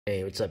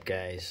Hey, what's up,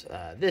 guys?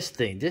 This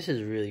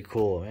is really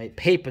cool, right?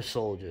 Paper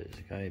soldiers.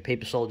 Okay?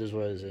 Paper soldiers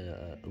was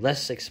a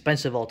less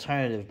expensive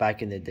alternative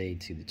back in the day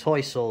to the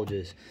toy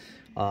soldiers,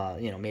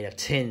 made of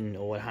tin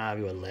or what have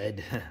you, or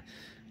lead.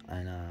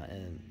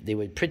 And they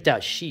would print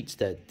out sheets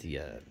that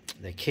the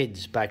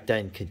kids back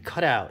then could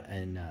cut out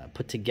and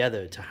put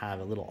together to have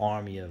a little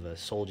army of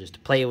soldiers to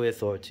play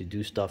with or to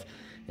do stuff.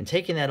 And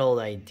taking that old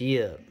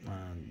idea,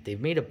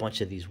 they've made a bunch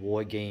of these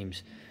war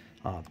games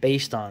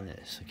based on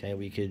this. Okay,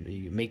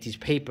 you make these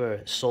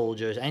paper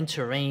soldiers and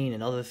terrain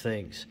and other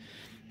things,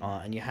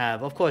 and you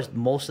have, of course,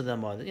 most of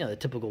them are the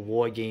typical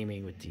war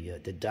gaming with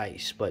the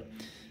dice, but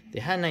they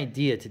had an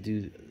idea to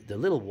do the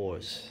little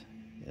wars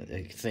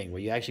thing where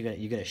you're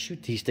gonna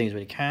shoot these things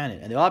with a cannon,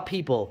 and there are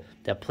people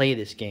that play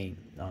this game.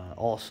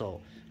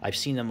 Also, I've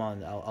seen them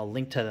on. I'll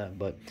link to them,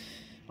 but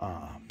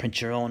print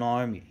your own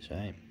armies,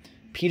 right?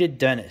 Peter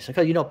Dennis.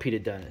 Okay, you know Peter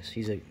Dennis.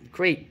 He's a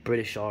great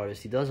British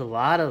artist. He does a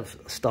lot of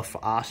stuff for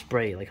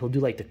Osprey. Like, he'll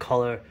do like the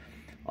color,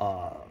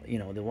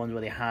 the ones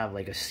where they have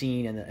like a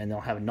scene and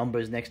they'll have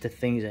numbers next to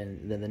things,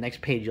 and then the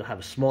next page you'll have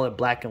a smaller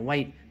black and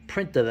white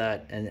print of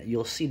that, and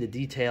you'll see the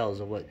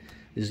details of what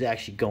is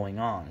actually going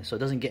on. So it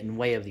doesn't get in the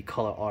way of the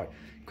color art.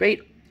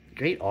 Great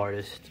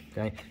artist.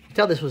 Okay, you can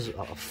tell this was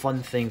a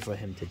fun thing for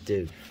him to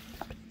do.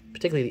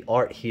 Particularly the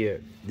art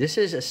here. This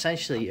is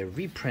essentially a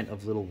reprint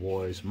of Little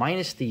Wars,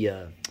 minus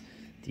the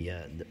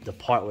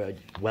part where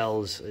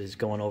Wells is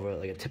going over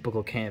like a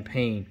typical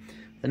campaign.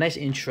 The nice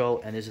intro,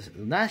 and there's a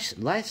nice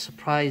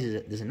surprise.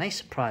 There's a nice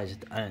surprise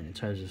at the end in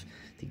terms of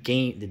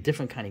the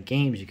different kind of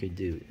games you could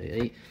do.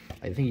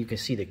 I think you can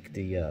see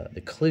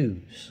the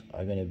clues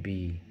are going to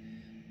be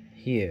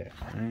here.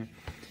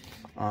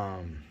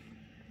 Right?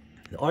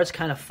 The art's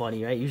kind of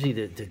funny, right? Usually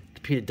the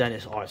Peter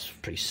Dennis art's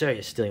pretty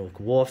serious, dealing with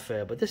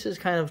warfare, but this is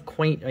kind of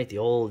quaint, right? The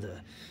old,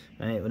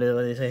 right? When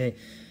they say, hey,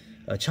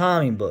 a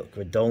charming book,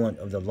 redolent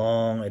of the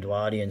long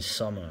Edwardian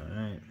summer,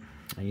 right?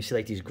 And you see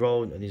like these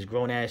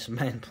grown ass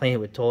men playing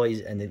with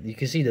toys, and you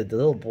can see that the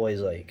little boy's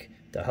like,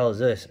 the hell is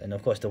this? And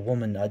of course the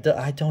woman, I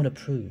don't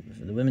approve.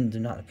 The women do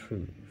not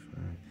approve.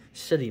 Right?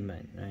 Silly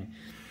men,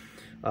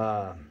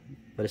 right?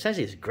 But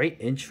essentially it's a great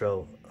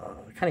intro,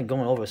 kind of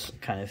going over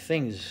kind of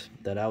things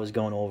that I was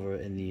going over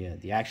in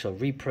the actual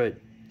reprint,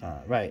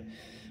 right?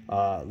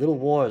 Little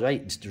Wars,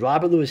 right?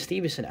 Robert Louis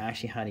Stevenson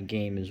actually had a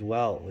game as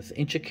well with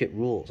intricate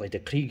rules, like the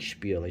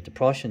Kriegspiel, like the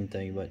Prussian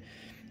thing. But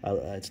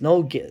it's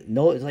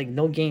like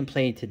no game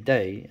played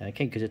today,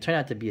 okay? Because it turned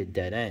out to be a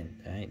dead end,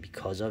 right?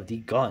 Because of the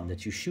gun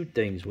that you shoot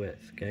things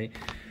with, okay?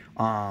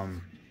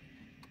 And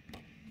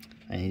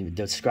it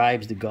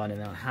describes the gun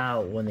and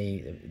how when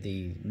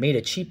they made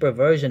a cheaper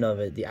version of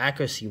it, the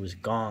accuracy was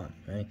gone,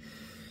 right?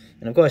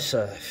 And of course,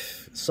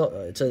 it's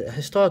a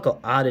historical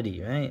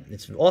oddity, right?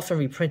 It's often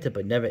reprinted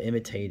but never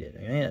imitated.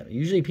 Right?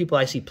 Usually, people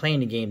I see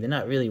playing the game, they're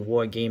not really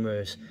war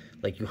gamers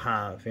like you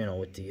have,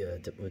 with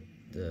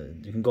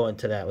you can go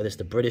into that, whether it's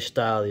the British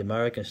style, the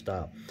American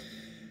style.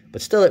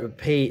 But still, it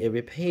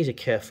repays a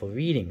careful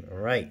reading,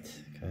 right?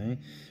 Okay,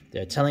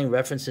 they're telling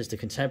references to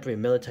contemporary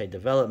military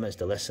developments,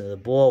 the lesson of the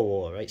Boer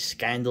War, right?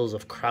 Scandals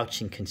of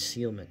crouching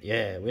concealment.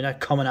 Yeah, we're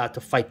not coming out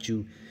to fight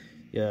you,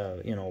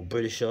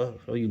 Britisher.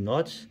 Are you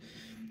nuts?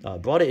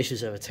 Broader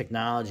issues of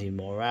technology,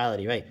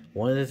 morality, right?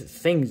 One of the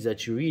things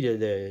that you read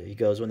there, he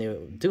goes, when they were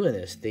doing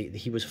this,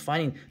 he was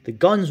finding the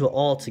guns were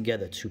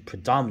altogether too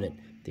predominant.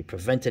 They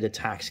prevented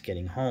attacks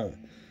getting home.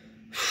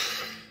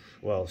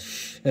 Well,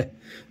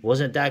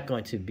 wasn't that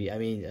going to be? I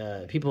mean,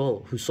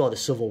 people who saw the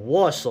Civil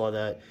War saw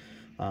that,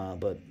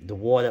 but the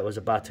war that was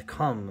about to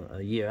come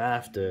a year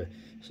after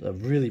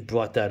really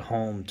brought that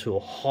home to a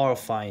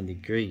horrifying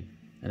degree.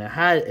 And it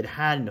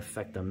had an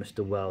effect on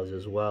Mr. Wells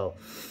as well.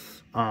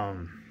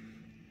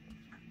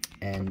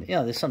 And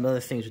there's some other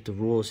things with the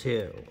rules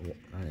here.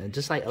 And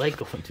just like I like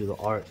going through the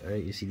art,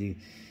 right? You see the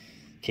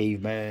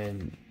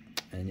caveman,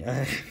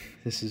 and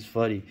this is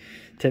funny.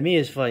 To me,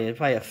 it's funny. It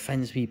probably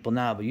offends people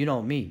now, but you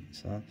know me,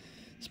 so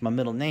it's my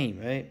middle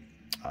name, right?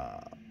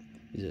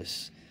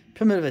 This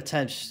primitive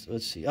attempts.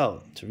 Let's see.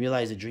 Oh, to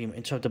realize the dream,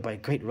 interrupted by a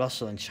great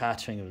rustle and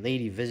chattering of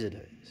lady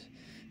visitors.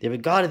 They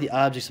regarded the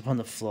objects upon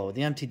the floor with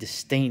the empty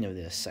disdain of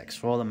their sex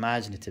for all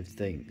imaginative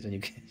things. And you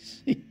can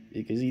see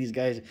these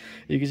guys.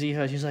 You can see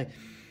her. She's like,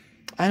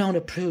 I don't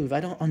approve. I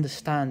don't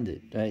understand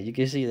it. Right? You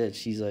can see that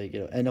she's like,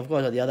 and of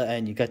course at the other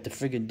end you got the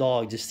friggin'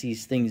 dog just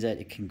sees things that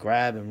it can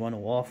grab and run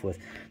off with.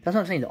 That's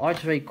what I'm saying. The art's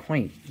very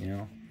quaint,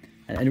 And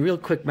a real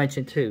quick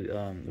mention too,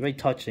 very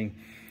touching.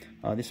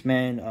 This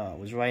man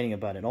was writing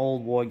about an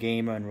old war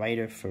gamer and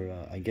writer for,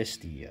 I guess,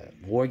 the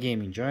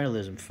wargaming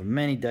journalism for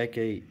many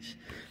decades.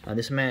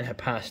 This man had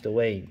passed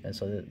away, and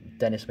so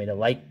Dennis made a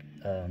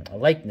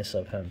likeness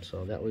of him.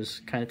 So that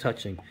was kind of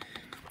touching.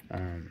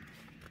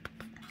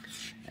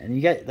 And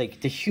you get,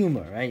 like, the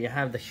humor, right? You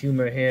have the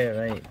humor here,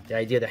 right? The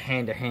idea of the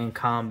hand-to-hand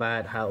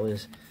combat, how it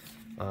was,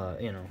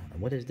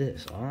 what is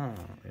this?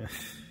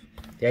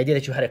 The idea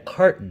that you had a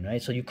curtain, right?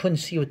 So you couldn't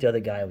see what the other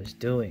guy was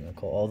doing.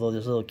 Although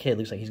this little kid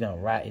looks like he's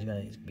going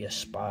to be a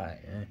spy.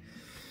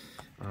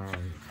 Right?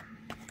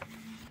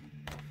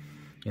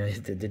 You know,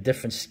 the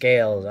different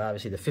scales.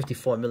 Obviously, the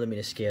 54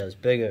 millimeter scale is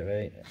bigger,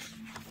 right?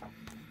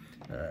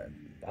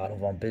 Otto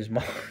von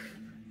Bismarck.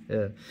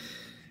 Yeah.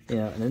 You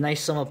know, and a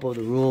nice sum up of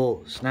the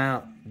rules.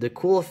 Now, the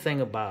cool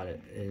thing about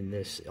it in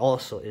this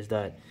also is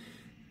that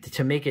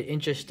to make it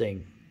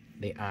interesting,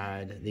 they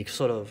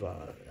sort of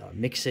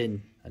mix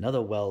in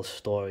another Wells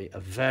story,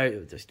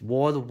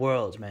 War of the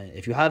Worlds, man.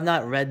 If you have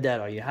not read that,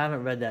 or you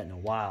haven't read that in a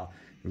while,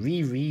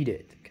 reread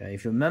it. Okay,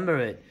 if you remember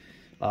it,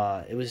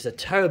 it was a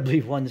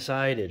terribly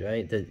one-sided,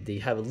 right? They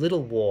have a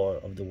little War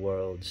of the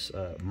Worlds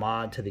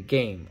mod to the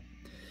game.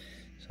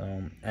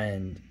 So,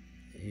 and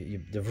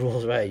the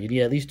rules, right? You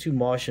need at least 2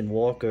 Martian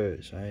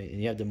walkers, right?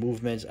 And you have the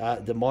movements.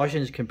 The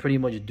Martians can pretty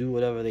much do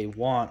whatever they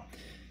want.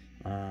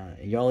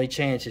 Your only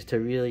chance is to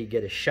really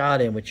get a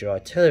shot in with your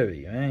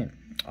artillery, right?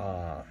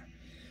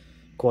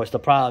 Of course, the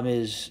problem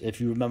is, if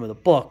you remember the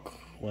book,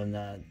 when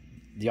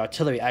the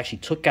artillery actually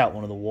took out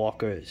one of the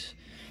walkers,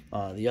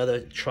 the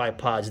other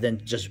tripods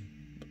then just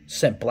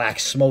sent black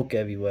smoke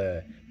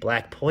everywhere,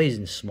 black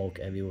poison smoke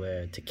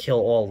everywhere to kill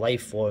all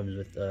life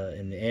forms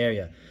in the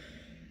area.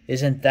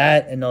 Isn't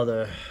that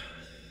another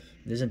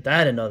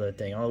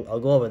thing? I'll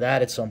go over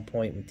that at some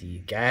point with the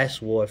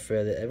gas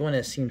warfare that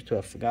everyone seems to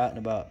have forgotten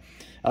about.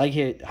 I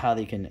like how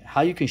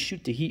you can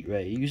shoot the heat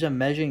ray. You use a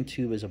measuring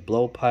tube as a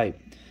blowpipe,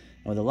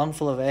 and with a lung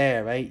full of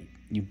air, right,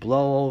 you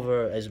blow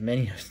over as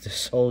many of the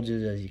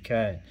soldiers as you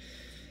can.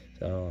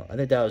 So I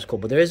think that was cool.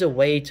 But there is a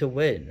way to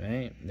win,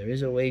 right? There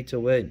is a way to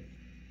win.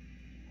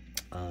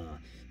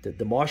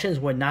 The Martians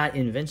were not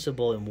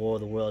invincible in War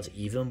of the Worlds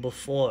even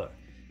before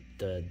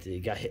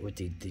they got hit with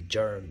the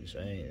germs,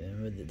 right?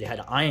 And they had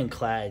an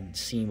ironclad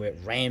scene where it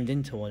rammed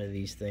into one of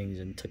these things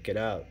and took it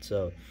out.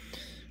 So,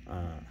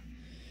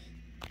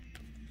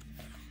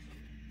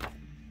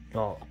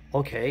 well,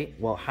 okay.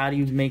 Well, how do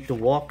you make the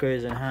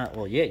walkers and how?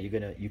 Well, yeah,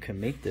 you can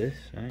make this,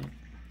 right?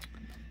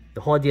 The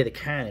whole idea of the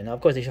cannon. Now,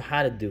 of course, they show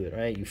how to do it,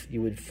 right?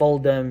 You would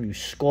fold them, you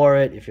score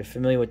it. If you're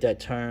familiar with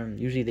that term,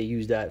 usually they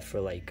use that for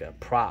like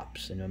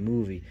props in a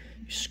movie.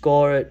 You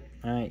score it,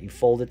 right? You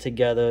fold it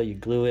together, you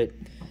glue it.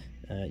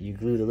 You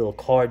glue the little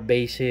card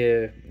base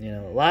here. You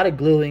know, a lot of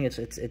gluing.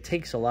 It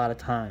takes a lot of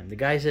time. The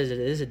guy says it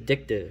is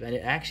addictive, and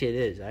it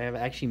is. I have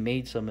actually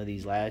made some of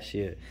these last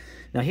year.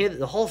 Now here,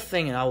 the whole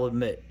thing, and I will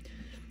admit,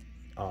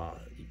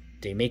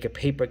 they make a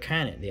paper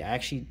cannon.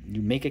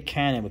 You make a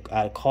cannon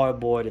out of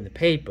cardboard and the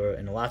paper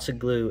and lots of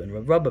glue and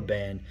a rubber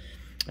band,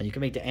 and you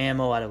can make the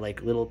ammo out of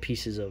like little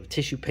pieces of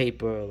tissue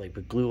paper, like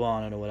with glue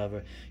on it or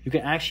whatever. You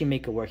can actually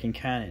make a working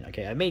cannon.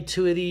 Okay, I made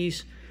 2 of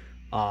these.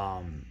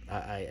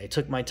 I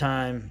took my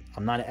time.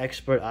 I'm not an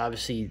expert.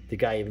 Obviously, the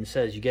guy even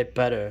says you get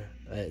better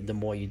the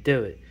more you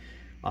do it.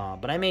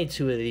 But I made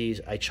 2 of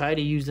these. I tried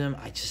to use them.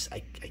 I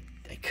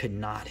could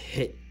not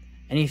hit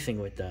anything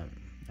with them.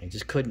 I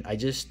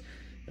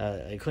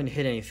couldn't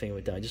hit anything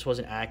with them. I just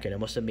wasn't accurate. I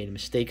must have made a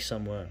mistake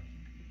somewhere.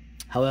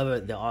 However,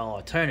 there are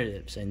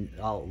alternatives, and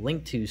I'll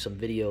link to some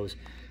videos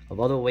of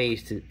other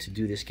ways to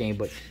do this game.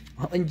 But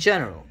in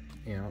general,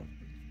 you know,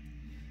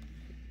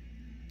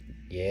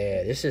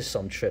 yeah, this is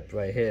some trip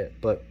right here.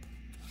 But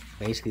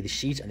basically the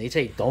sheets, and they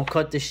say don't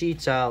cut the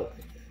sheets out,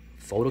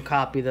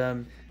 photocopy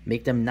them,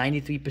 make them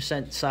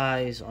 93%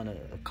 size on a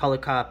color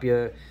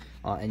copier,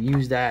 and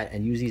use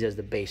these as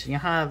the base. And you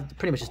have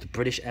pretty much just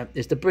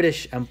the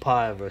British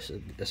Empire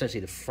versus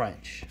essentially the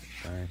French,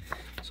 right?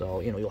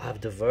 So, you know, you'll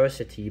have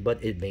diversity,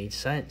 but it made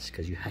sense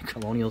because you had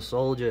colonial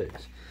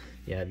soldiers.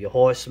 You have your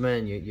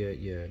horsemen,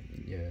 your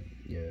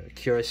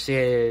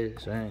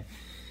cuirassiers, right?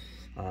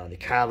 The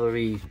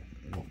cavalry,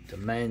 the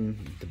men,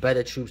 the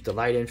better troops, the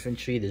light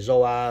infantry, the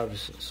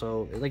Zouaves.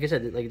 So, like I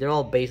said, like they're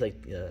all based like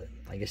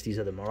I guess these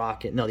are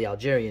the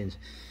Algerians.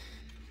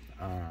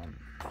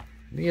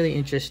 Really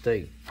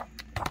interesting.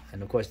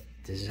 And of course,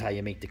 this is how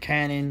you make the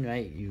cannon,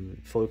 right? You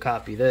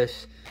photocopy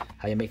this.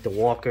 How you make the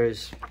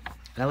walkers.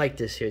 And I like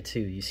this here too.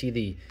 You see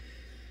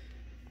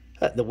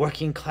the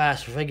working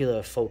class,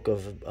 regular folk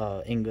of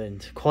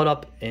England caught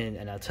up in,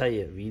 and I'll tell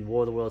you, read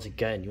War of the Worlds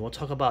again. You want to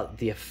talk about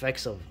the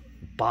effects of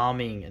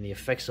bombing and the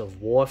effects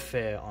of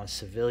warfare on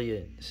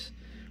civilians,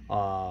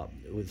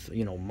 with,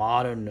 you know,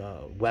 modern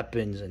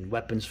weapons and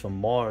weapons from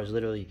Mars,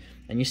 literally.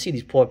 And you see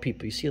these poor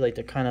people. You see, like,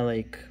 they're kind of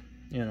like,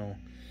 you know,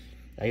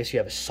 I guess you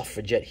have a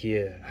suffragette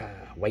here,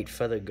 white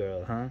feather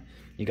girl, huh?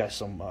 You got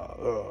some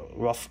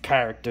rough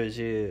characters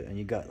here, and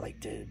you got like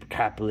the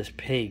capitalist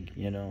pig,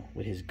 you know,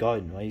 with his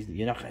gun. Right?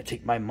 You're not gonna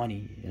take my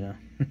money, you know.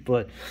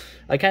 But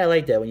I kind of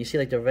like that when you see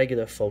like the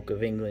regular folk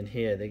of England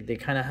here. They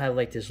kind of have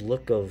like this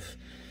look of,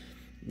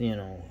 you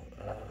know,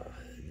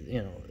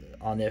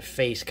 on their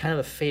face, kind of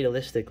a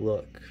fatalistic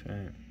look.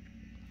 Right?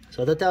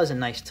 So I thought that was a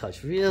nice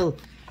touch. Real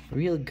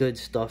good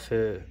stuff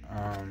here.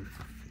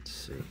 Let's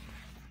see.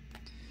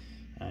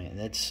 All right,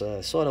 that's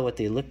sort of what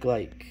they look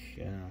like,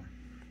 you know.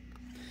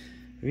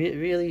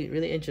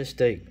 Really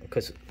interesting,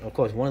 because of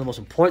course one of the most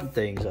important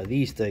things are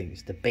these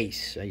things, the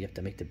base. You have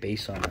to make the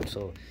base on them.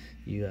 So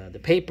you the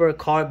paper,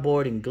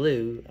 cardboard, and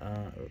glue,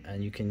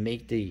 and you can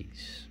make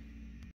these.